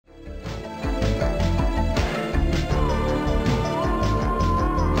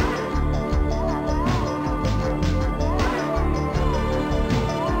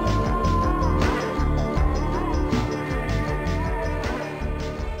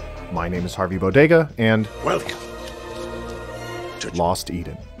My name is Harvey Bodega, and Welcome to Lost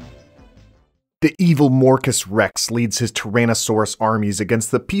Eden. The evil Morcus Rex leads his Tyrannosaurus armies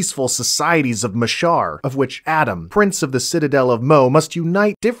against the peaceful societies of Mashar, of which Adam, Prince of the Citadel of Mo, must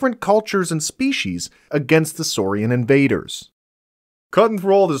unite different cultures and species against the Saurian invaders. Cutting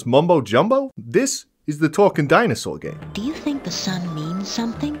through all this mumbo-jumbo? This is the Talking Dinosaur game. Do you think the sun means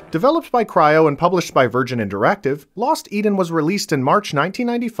something? Developed by Cryo and published by Virgin Interactive, Lost Eden was released in March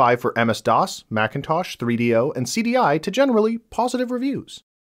 1995 for MS-DOS, Macintosh, 3DO, and CDI to generally positive reviews.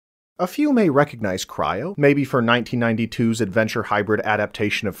 A few may recognize Cryo, maybe for 1992's adventure hybrid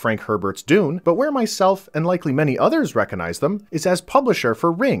adaptation of Frank Herbert's Dune, but where myself, and likely many others recognize them, is as publisher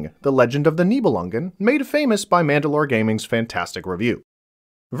for Ring, The Legend of the Nibelungen, made famous by Mandalore Gaming's fantastic review.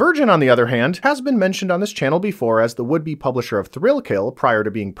 Virgin, on the other hand, has been mentioned on this channel before as the would-be publisher of Thrillkill prior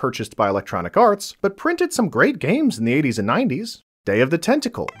to being purchased by Electronic Arts, but printed some great games in the 80s and 90s. Day of the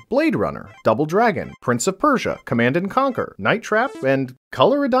Tentacle, Blade Runner, Double Dragon, Prince of Persia, Command & Conquer, Night Trap, and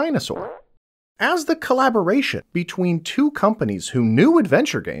Color a Dinosaur. As the collaboration between two companies who knew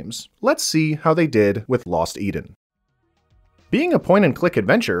adventure games, let's see how they did with Lost Eden. Being a point-and-click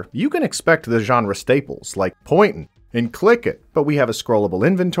adventure, you can expect the genre staples like point and click it, but we have a scrollable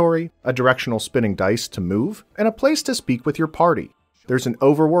inventory, a directional spinning dice to move, and a place to speak with your party. There's an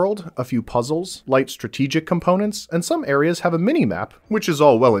overworld, a few puzzles, light strategic components, and some areas have a mini-map, which is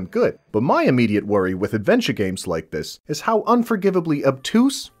all well and good. But my immediate worry with adventure games like this is how unforgivably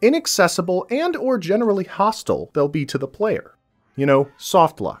obtuse, inaccessible, and/or generally hostile they'll be to the player. You know,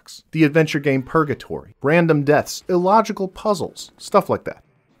 soft locks, the adventure game purgatory, random deaths, illogical puzzles, stuff like that.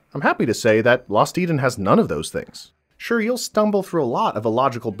 I'm happy to say that Lost Eden has none of those things. Sure, you'll stumble through a lot of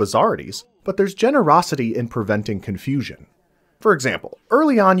illogical bizarrities, but there's generosity in preventing confusion. For example,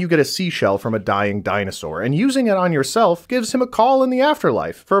 early on you get a seashell from a dying dinosaur, and using it on yourself gives him a call in the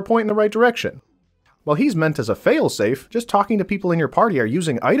afterlife for a point in the right direction. While he's meant as a failsafe, just talking to people in your party or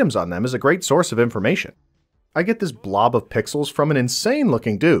using items on them is a great source of information. I get this blob of pixels from an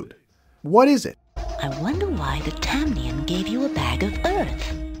insane-looking dude. What is it? I wonder why the Tamnian gave you a bag of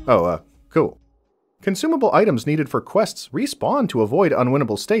earth. Oh, cool. Consumable items needed for quests respawn to avoid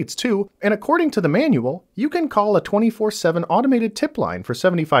unwinnable states too, and according to the manual, you can call a 24/7 automated tip line for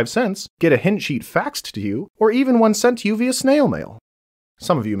 75 cents, get a hint sheet faxed to you, or even one sent to you via snail mail.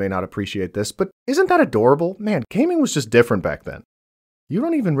 Some of you may not appreciate this, but isn't that adorable? Man, gaming was just different back then. You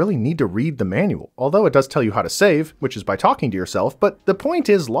don't even really need to read the manual, although it does tell you how to save, which is by talking to yourself, but the point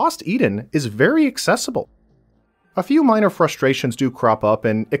is Lost Eden is very accessible. A few minor frustrations do crop up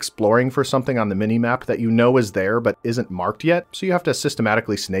in exploring for something on the minimap that you know is there but isn't marked yet, so you have to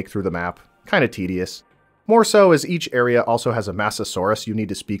systematically snake through the map. Kinda tedious. More so as each area also has a Massasaurus you need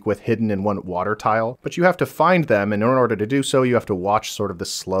to speak with hidden in one water tile, but you have to find them, and in order to do so you have to watch sort of the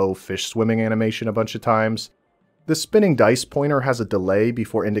slow fish swimming animation a bunch of times. The spinning dice pointer has a delay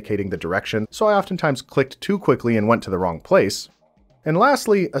before indicating the direction, so I oftentimes clicked too quickly and went to the wrong place. And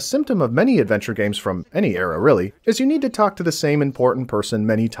lastly, a symptom of many adventure games from any era really, is you need to talk to the same important person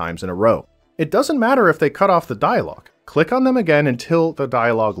many times in a row. It doesn't matter if they cut off the dialogue. Click on them again until the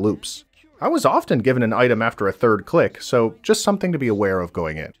dialogue loops. I was often given an item after a third click, so just something to be aware of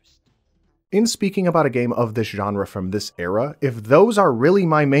going in. In speaking about a game of this genre from this era, if those are really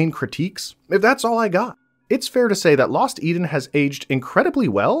my main critiques, if that's all I got, it's fair to say that Lost Eden has aged incredibly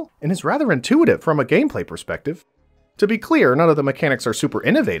well and is rather intuitive from a gameplay perspective. To be clear, none of the mechanics are super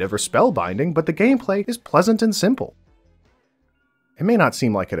innovative or spellbinding, but the gameplay is pleasant and simple. It may not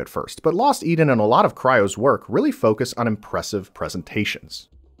seem like it at first, but Lost Eden and a lot of Cryo's work really focus on impressive presentations.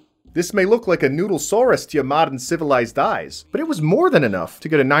 This may look like a noodlesaurus to your modern civilized eyes, but it was more than enough to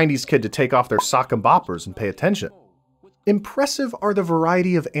get a 90s kid to take off their sock and boppers and pay attention. Impressive are the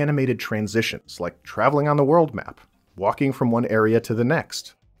variety of animated transitions, like traveling on the world map, walking from one area to the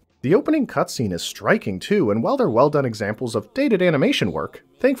next. The opening cutscene is striking too, and while they're well-done examples of dated animation work,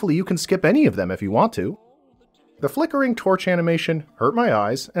 thankfully you can skip any of them if you want to. The flickering torch animation hurt my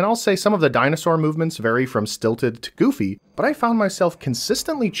eyes, and I'll say some of the dinosaur movements vary from stilted to goofy, but I found myself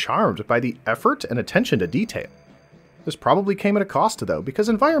consistently charmed by the effort and attention to detail. This probably came at a cost though, because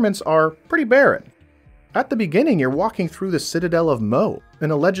environments are pretty barren. At the beginning, you're walking through the Citadel of Mo,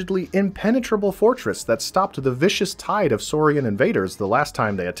 an allegedly impenetrable fortress that stopped the vicious tide of Saurian invaders the last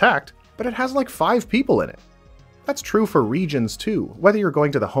time they attacked, but it has like 5 people in it. That's true for regions too, whether you're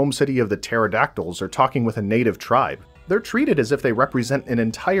going to the home city of the pterodactyls or talking with a native tribe. They're treated as if they represent an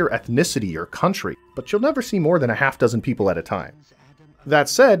entire ethnicity or country, but you'll never see more than a half dozen people at a time. That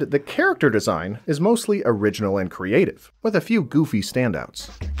said, the character design is mostly original and creative, with a few goofy standouts.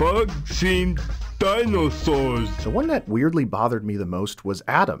 Bug seen dinosaurs. The one that weirdly bothered me the most was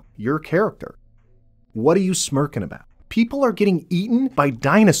Adam, your character. What are you smirking about? People are getting eaten by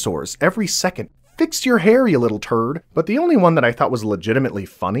dinosaurs every second. Fix your hair, you little turd. But the only one that I thought was legitimately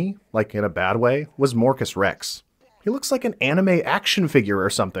funny, like in a bad way, was Morcus Rex. He looks like an anime action figure or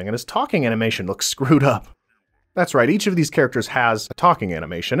something, and his talking animation looks screwed up. That's right, each of these characters has a talking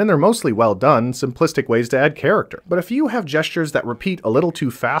animation, and they're mostly well done, simplistic ways to add character. But a few have gestures that repeat a little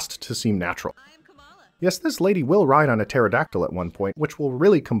too fast to seem natural. Yes, this lady will ride on a pterodactyl at one point, which will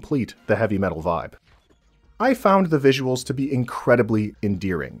really complete the heavy metal vibe. I found the visuals to be incredibly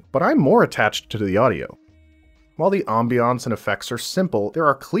endearing, but I'm more attached to the audio. While the ambiance and effects are simple, there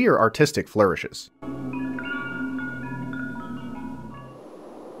are clear artistic flourishes.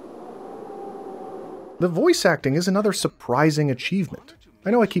 The voice acting is another surprising achievement. I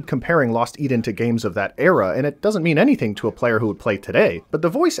know I keep comparing Lost Eden to games of that era, and it doesn't mean anything to a player who would play today, but the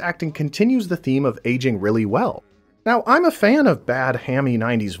voice acting continues the theme of aging really well. Now, I'm a fan of bad, hammy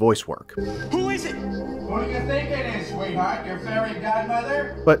 90s voice work. Who is it? Who do you think it is, sweetheart? Your fairy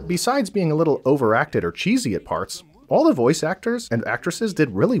godmother? But besides being a little overacted or cheesy at parts, all the voice actors and actresses did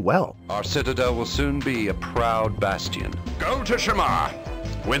really well. Our citadel will soon be a proud bastion. Go to Shamar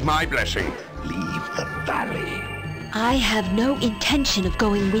with my blessing. Leave the valley. I have no intention of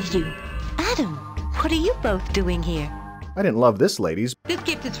going with you. Adam, what are you both doing here? I didn't love this, ladies, This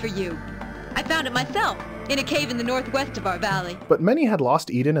gift is for you. I found it myself, in a cave in the northwest of our valley. but many had Lost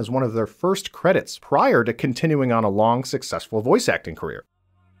Eden as one of their first credits prior to continuing on a long, successful voice acting career.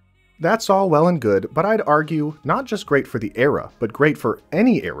 That's all well and good, but I'd argue not just great for the era, but great for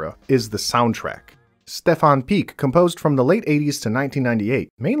any era, is the soundtrack. Stefan Peek composed from the late 80s to 1998,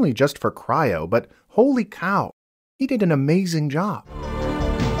 mainly just for Cryo, but holy cow, he did an amazing job.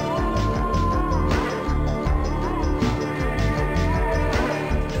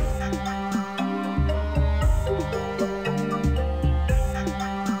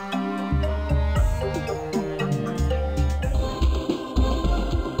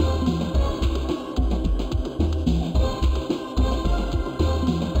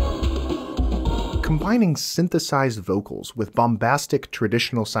 Combining synthesized vocals with bombastic,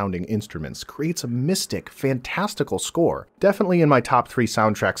 traditional-sounding instruments creates a mystic, fantastical score, definitely in my top 3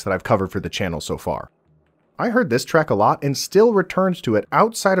 soundtracks that I've covered for the channel so far. I heard this track a lot and still returned to it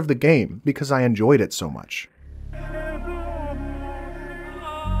outside of the game because I enjoyed it so much.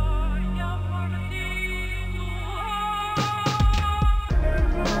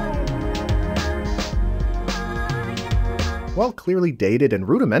 While clearly dated and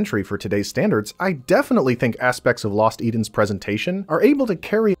rudimentary for today's standards, I definitely think aspects of Lost Eden's presentation are able to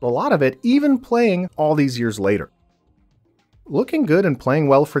carry a lot of it even playing all these years later. Looking good and playing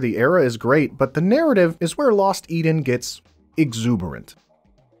well for the era is great, but the narrative is where Lost Eden gets exuberant.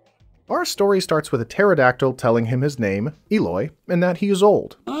 Our story starts with a pterodactyl telling him his name, Eloy, and that he is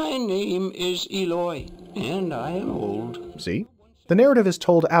old. My name is Eloy, and I am old. See? The narrative is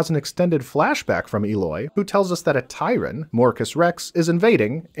told as an extended flashback from Eloy, who tells us that a Tyrant, Morcus Rex, is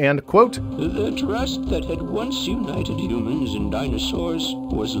invading, and, quote, The trust that had once united humans and dinosaurs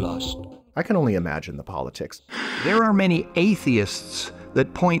was lost. I can only imagine the politics. There are many atheists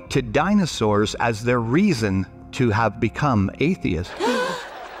that point to dinosaurs as their reason to have become atheists.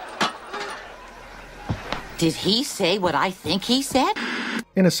 Did he say what I think he said?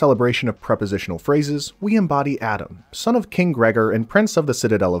 In a celebration of prepositional phrases, we embody Adam, son of King Gregor and Prince of the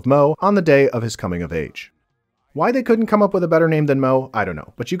Citadel of Mo, on the day of his coming of age. Why they couldn't come up with a better name than Mo, I don't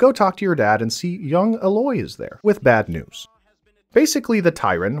know, but you go talk to your dad and see young Eloy is there, with bad news. Basically, the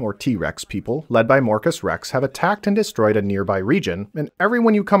Tyrant, or T-Rex people, led by Morcus Rex, have attacked and destroyed a nearby region, and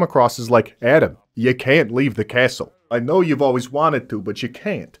everyone you come across is like, Adam, you can't leave the castle. I know you've always wanted to, but you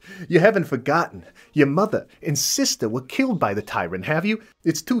can't. You haven't forgotten. Your mother and sister were killed by the Tyrant, have you?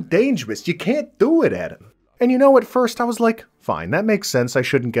 It's too dangerous. You can't do it, Adam. And you know, at first I was like, fine, that makes sense. I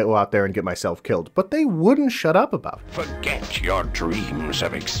shouldn't go out there and get myself killed. But they wouldn't shut up about it. Forget your dreams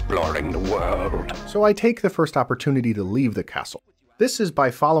of exploring the world. So I take the first opportunity to leave the castle. This is by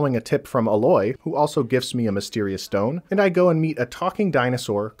following a tip from Eloy, who also gifts me a mysterious stone, and I go and meet a talking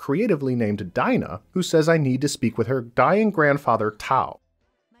dinosaur, creatively named Dinah, who says I need to speak with her dying grandfather, Tao.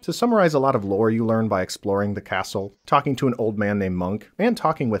 To summarize a lot of lore you learn by exploring the castle, talking to an old man named Monk, and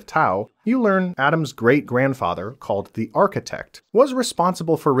talking with Tao, you learn Adam's great-grandfather, called the Architect, was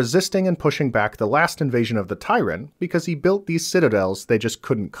responsible for resisting and pushing back the last invasion of the Tyrant because he built these citadels they just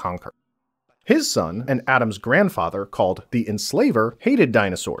couldn't conquer. His son, and Adam's grandfather, called the Enslaver, hated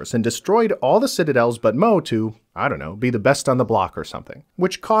dinosaurs and destroyed all the citadels but Mo to, I don't know, be the best on the block or something,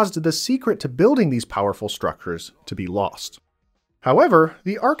 which caused the secret to building these powerful structures to be lost. However,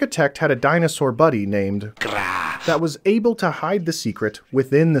 the architect had a dinosaur buddy named Graf that was able to hide the secret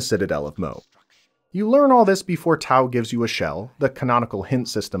within the citadel of Mo. You learn all this before Tao gives you a shell, the canonical hint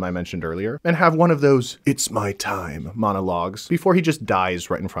system I mentioned earlier, and have one of those "it's my time" monologues before he just dies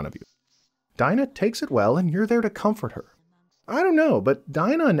right in front of you. Dinah takes it well, and you're there to comfort her. I don't know, but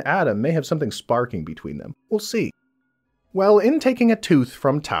Dinah and Adam may have something sparking between them. We'll see. Well, in taking a tooth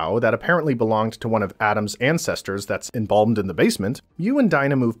from Tao that apparently belonged to one of Adam's ancestors that's embalmed in the basement, you and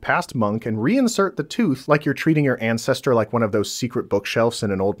Dinah move past Monk and reinsert the tooth like you're treating your ancestor like one of those secret bookshelves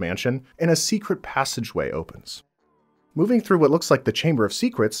in an old mansion, and a secret passageway opens. Moving through what looks like the Chamber of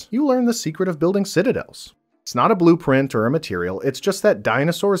Secrets, you learn the secret of building citadels. It's not a blueprint or a material, it's just that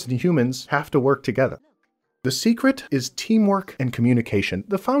dinosaurs and humans have to work together. The secret is teamwork and communication,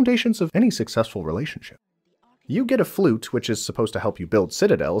 the foundations of any successful relationship. You get a flute, which is supposed to help you build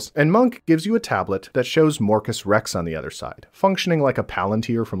citadels, and Monk gives you a tablet that shows Morcus Rex on the other side, functioning like a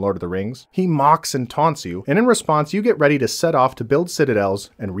Palantir from Lord of the Rings. He mocks and taunts you, and in response you get ready to set off to build citadels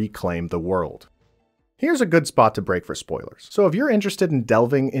and reclaim the world. Here's a good spot to break for spoilers, so if you're interested in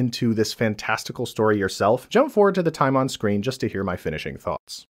delving into this fantastical story yourself, jump forward to the time on screen just to hear my finishing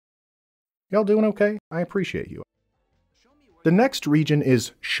thoughts. Y'all doing okay? I appreciate you. The next region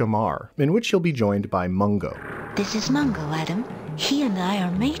is Shamar, in which you'll be joined by Mungo. This is Mungo, Adam. He and I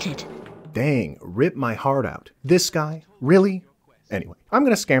are mated. Dang, rip my heart out. This guy? Really? Anyway, I'm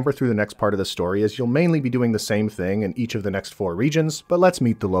going to scamper through the next part of the story as you'll mainly be doing the same thing in each of the next 4 regions, but let's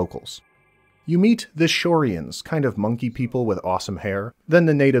meet the locals. You meet the Shorians, kind of monkey people with awesome hair, then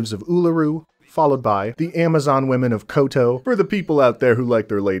the natives of Uluru, followed by the Amazon women of Koto, for the people out there who like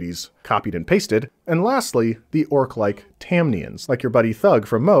their ladies copied and pasted, and lastly, the orc-like Tamnians, like your buddy Thug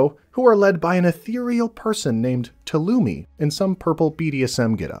from Mo, who are led by an ethereal person named Talumi in some purple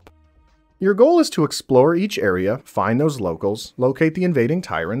BDSM getup. Your goal is to explore each area, find those locals, locate the invading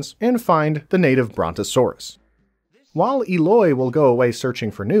tyrants, and find the native Brontosaurus. While Eloy will go away searching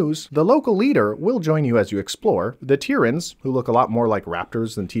for news, the local leader will join you as you explore. The Tyrans, who look a lot more like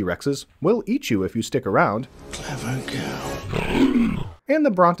raptors than T-Rexes, will eat you if you stick around. Clever girl. And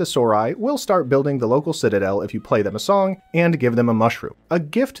the Brontosauri will start building the local citadel if you play them a song and give them a mushroom. A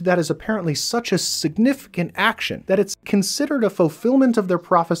gift that is apparently such a significant action that it's considered a fulfillment of their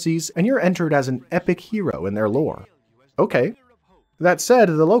prophecies and you're entered as an epic hero in their lore. Okay. That said,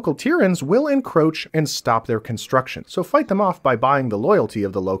 the local Tyrans will encroach and stop their construction, so fight them off by buying the loyalty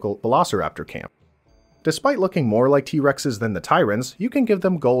of the local Velociraptor camp. Despite looking more like T-Rexes than the Tyrants, you can give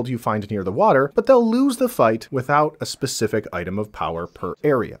them gold you find near the water, but they'll lose the fight without a specific item of power per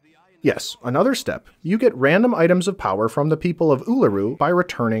area. Yes, another step. You get random items of power from the people of Uluru by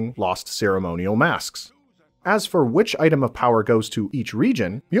returning lost ceremonial masks. As for which item of power goes to each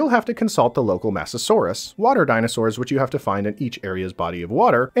region, you'll have to consult the local Massasaurus, water dinosaurs which you have to find in each area's body of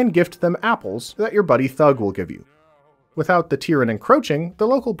water, and gift them apples that your buddy Thug will give you. Without the Tyran encroaching, the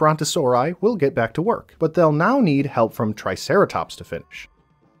local Brontosauri will get back to work, but they'll now need help from Triceratops to finish.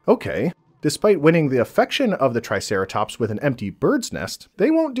 Okay, despite winning the affection of the Triceratops with an empty bird's nest, they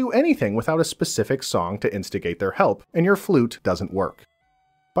won't do anything without a specific song to instigate their help, and your flute doesn't work.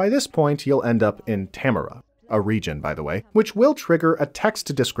 By this point, you'll end up in Tamara. A region, by the way, which will trigger a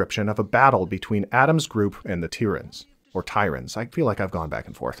text description of a battle between Adam's group and the Tyrans. Or Tyrans, I feel like I've gone back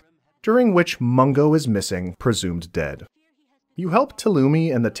and forth. During which Mungo is missing, presumed dead. You help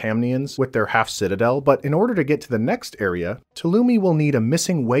Talumi and the Tamnians with their half-citadel, but in order to get to the next area, Talumi will need a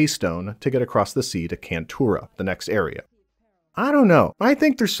missing waystone to get across the sea to Cantura, the next area. I don't know. I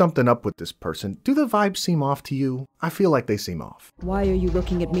think there's something up with this person. Do the vibes seem off to you? I feel like they seem off. Why are you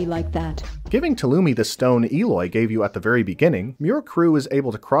looking at me like that? Giving Talumi the stone Eloy gave you at the very beginning, your crew is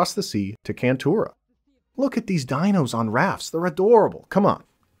able to cross the sea to Cantura. Look at these dinos on rafts. They're adorable. Come on.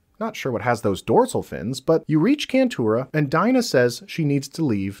 Not sure what has those dorsal fins, but you reach Cantura and Dinah says she needs to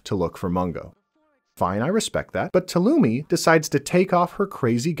leave to look for Mungo. Fine, I respect that, but Talumi decides to take off her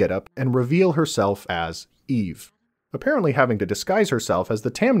crazy getup and reveal herself as Eve. Apparently having to disguise herself as the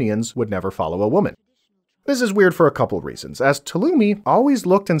Tamnians would never follow a woman. This is weird for a couple reasons, as Talumi always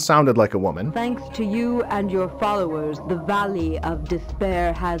looked and sounded like a woman. Thanks to you and your followers, the Valley of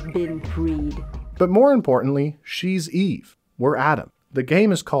Despair has been freed. But more importantly, she's Eve. We're Adam. The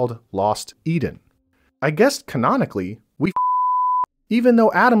game is called Lost Eden. I guess canonically, we even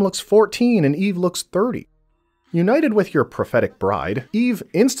though Adam looks 14 and Eve looks 30. United with your prophetic bride, Eve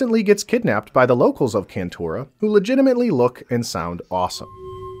instantly gets kidnapped by the locals of Cantura, who legitimately look and sound awesome.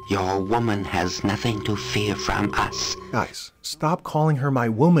 Your woman has nothing to fear from us. Guys, stop calling her my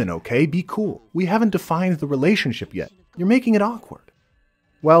woman, okay? Be cool. We haven't defined the relationship yet. You're making it awkward.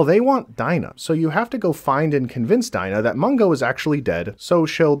 Well, they want Dinah, so you have to go find and convince Dinah that Mungo is actually dead, so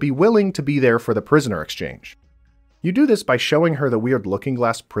she'll be willing to be there for the prisoner exchange. You do this by showing her the weird looking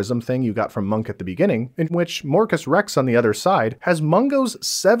glass prism thing you got from Monk at the beginning, in which Morcus Rex on the other side has Mungo's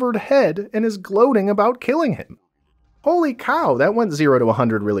severed head and is gloating about killing him. Holy cow, that went 0 to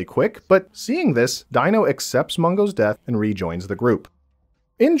 100 really quick, but seeing this, Dino accepts Mungo's death and rejoins the group.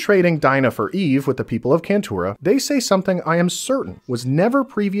 In trading Dinah for Eve with the people of Cantura, they say something I am certain was never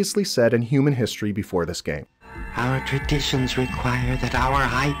previously said in human history before this game. Our traditions require that our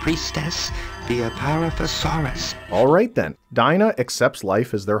high priestess be a Paraphosaurus. Alright then, Dinah accepts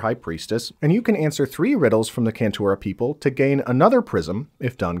life as their high priestess, and you can answer 3 riddles from the Cantura people to gain another prism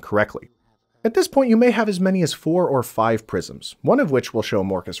if done correctly. At this point you may have as many as 4 or 5 prisms, one of which will show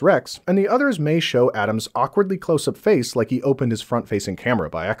Morcus Rex, and the others may show Adam's awkwardly close-up face like he opened his front-facing camera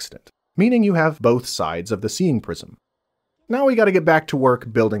by accident, meaning you have both sides of the seeing prism. Now we gotta get back to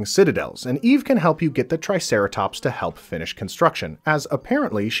work building citadels, and Eve can help you get the Triceratops to help finish construction, as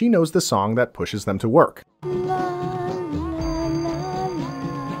apparently she knows the song that pushes them to work.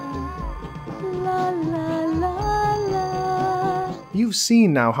 You've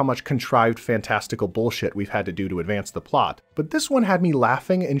seen now how much contrived fantastical bullshit we've had to do to advance the plot, but this one had me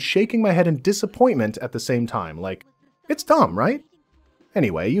laughing and shaking my head in disappointment at the same time, like, it's dumb, right?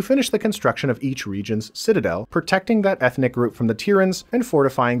 Anyway, you finish the construction of each region's citadel, protecting that ethnic group from the Tyrans and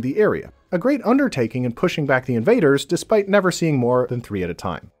fortifying the area. A great undertaking in pushing back the invaders despite never seeing more than 3 at a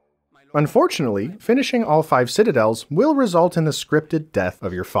time. Unfortunately, finishing all 5 citadels will result in the scripted death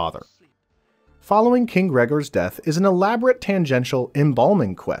of your father. Following King Gregor's death is an elaborate tangential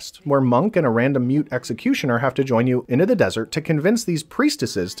embalming quest, where Monk and a random mute executioner have to join you into the desert to convince these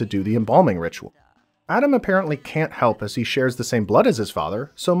priestesses to do the embalming ritual. Adam apparently can't help as he shares the same blood as his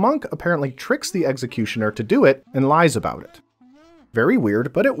father, so Monk apparently tricks the executioner to do it and lies about it. Very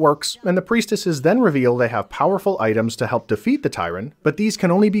weird, but it works, and the priestesses then reveal they have powerful items to help defeat the Tyrant, but these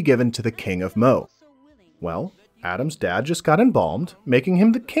can only be given to the King of Mo. Well, Adam's dad just got embalmed, making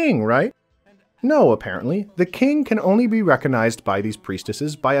him the king, right? No, apparently, the king can only be recognized by these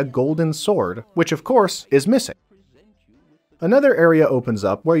priestesses by a golden sword, which of course is missing. Another area opens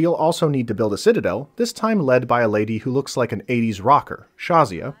up where you'll also need to build a citadel, this time led by a lady who looks like an 80s rocker,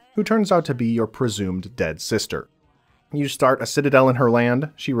 Shazia, who turns out to be your presumed dead sister. You start a citadel in her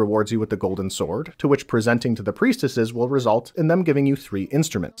land, she rewards you with the golden sword, to which presenting to the priestesses will result in them giving you 3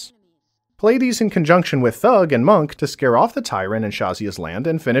 instruments. Play these in conjunction with Thug and Monk to scare off the Tyrant in Shazia's land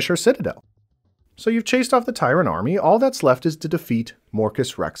and finish her citadel. So you've chased off the Tyrant army, all that's left is to defeat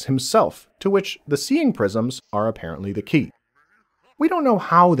Morcus Rex himself, to which the seeing prisms are apparently the key. We don't know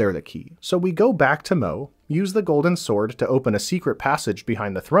how they're the key, so we go back to Mo, use the golden sword to open a secret passage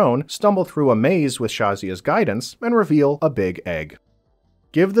behind the throne, stumble through a maze with Shazia's guidance, and reveal a big egg.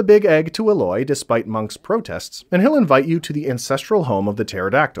 Give the big egg to Aloy despite Monk's protests, and he'll invite you to the ancestral home of the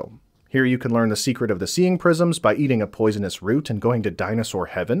pterodactyl. Here you can learn the secret of the seeing prisms by eating a poisonous root and going to dinosaur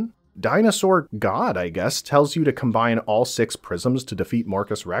heaven. Dinosaur God, I guess, tells you to combine all 6 prisms to defeat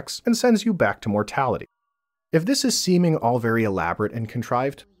Morcus Rex and sends you back to mortality. If this is seeming all very elaborate and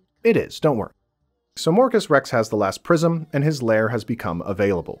contrived, it is, don't worry. So Morcus Rex has the last prism, and his lair has become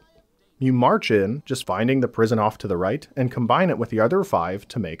available. You march in, just finding the prison off to the right, and combine it with the other 5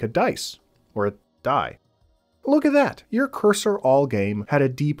 to make a dice, or a die. Look at that! Your cursor all game had a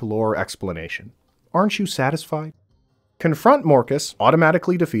deep lore explanation. Aren't you satisfied? Confront Morcus,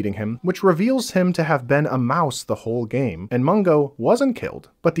 automatically defeating him, which reveals him to have been a mouse the whole game, and Mungo wasn't killed,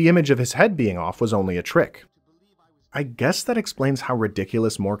 but the image of his head being off was only a trick. I guess that explains how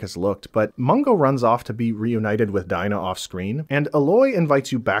ridiculous Morcus looked, but Mungo runs off to be reunited with Dinah off-screen, and Aloy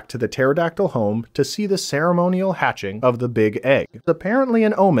invites you back to the pterodactyl home to see the ceremonial hatching of the big egg, apparently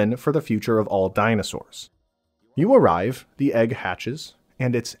an omen for the future of all dinosaurs. You arrive, the egg hatches,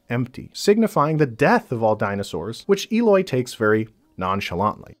 and it's empty, signifying the death of all dinosaurs, which Aloy takes very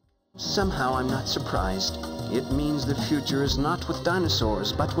nonchalantly. Somehow I'm not surprised. It means the future is not with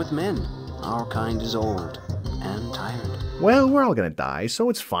dinosaurs, but with men. Our kind is old and tired. Well, we're all gonna die,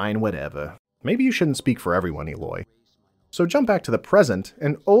 so it's fine, whatever. Maybe you shouldn't speak for everyone, Aloy. So jump back to the present,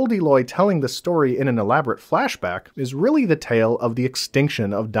 and old Aloy telling the story in an elaborate flashback is really the tale of the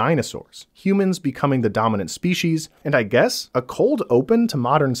extinction of dinosaurs, humans becoming the dominant species, and I guess a cold open to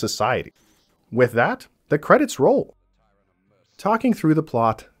modern society. With that, the credits roll. Talking through the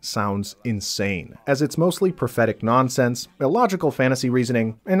plot sounds insane, as it's mostly prophetic nonsense, illogical fantasy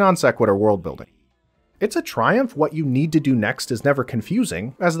reasoning, and non sequitur world building. It's a triumph what you need to do next is never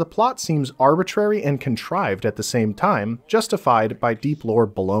confusing, as the plot seems arbitrary and contrived at the same time, justified by deep lore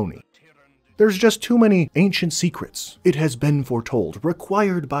baloney. There's just too many ancient secrets, it has been foretold,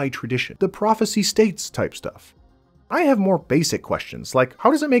 required by tradition, the prophecy states type stuff. I have more basic questions, like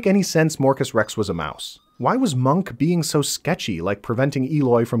how does it make any sense Morcus Rex was a mouse? Why was Monk being so sketchy, like preventing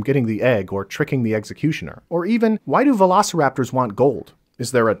Eloy from getting the egg or tricking the executioner? Or even, why do velociraptors want gold?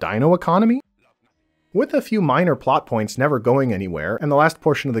 Is there a dino economy? With a few minor plot points never going anywhere, and the last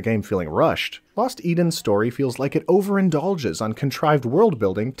portion of the game feeling rushed, Lost Eden's story feels like it overindulges on contrived world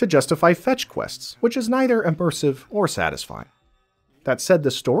building to justify fetch quests, which is neither immersive or satisfying. That said, the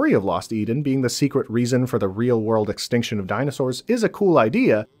story of Lost Eden being the secret reason for the real-world extinction of dinosaurs is a cool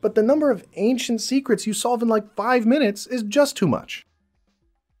idea, but the number of ancient secrets you solve in like 5 minutes is just too much.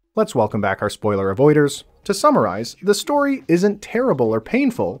 Let's welcome back our spoiler avoiders. To summarize, the story isn't terrible or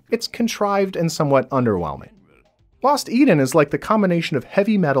painful, it's contrived and somewhat underwhelming. Lost Eden is like the combination of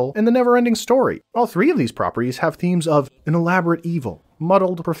heavy metal and the never-ending story. All three of these properties have themes of an elaborate evil,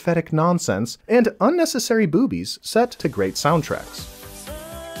 muddled prophetic nonsense, and unnecessary boobies set to great soundtracks.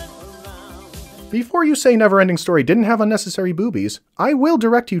 Before you say Neverending Story didn't have unnecessary boobies, I will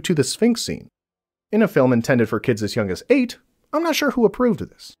direct you to the Sphinx scene. In a film intended for kids as young as 8, I'm not sure who approved of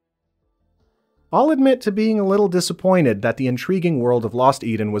this. I'll admit to being a little disappointed that the intriguing world of Lost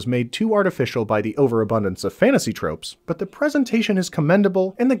Eden was made too artificial by the overabundance of fantasy tropes, but the presentation is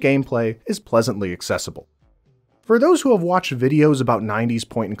commendable and the gameplay is pleasantly accessible. For those who have watched videos about 90s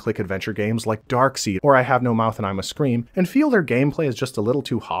point-and-click adventure games like Darkseid or I Have No Mouth and I Must Scream and feel their gameplay is just a little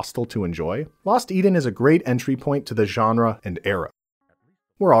too hostile to enjoy, Lost Eden is a great entry point to the genre and era.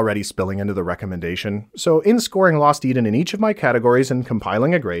 We're already spilling into the recommendation, so in scoring Lost Eden in each of my categories and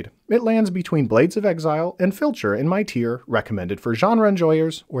compiling a grade, it lands between Blades of Exile and Filcher in my tier recommended for genre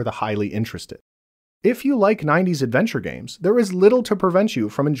enjoyers or the highly interested. If you like 90s adventure games, there is little to prevent you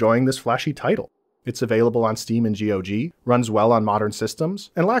from enjoying this flashy title. It's available on Steam and GOG, runs well on modern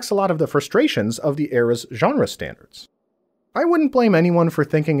systems, and lacks a lot of the frustrations of the era's genre standards. I wouldn't blame anyone for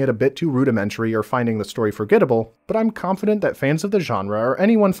thinking it a bit too rudimentary or finding the story forgettable, but I'm confident that fans of the genre or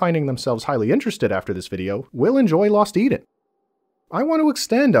anyone finding themselves highly interested after this video will enjoy Lost Eden. I want to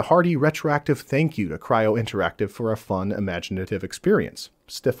extend a hearty retroactive thank you to Cryo Interactive for a fun, imaginative experience,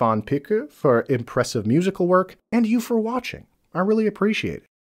 Stefan Picke for impressive musical work, and you for watching. I really appreciate it.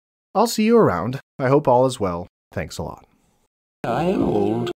 I'll see you around. I hope all is well. Thanks a lot. I am old.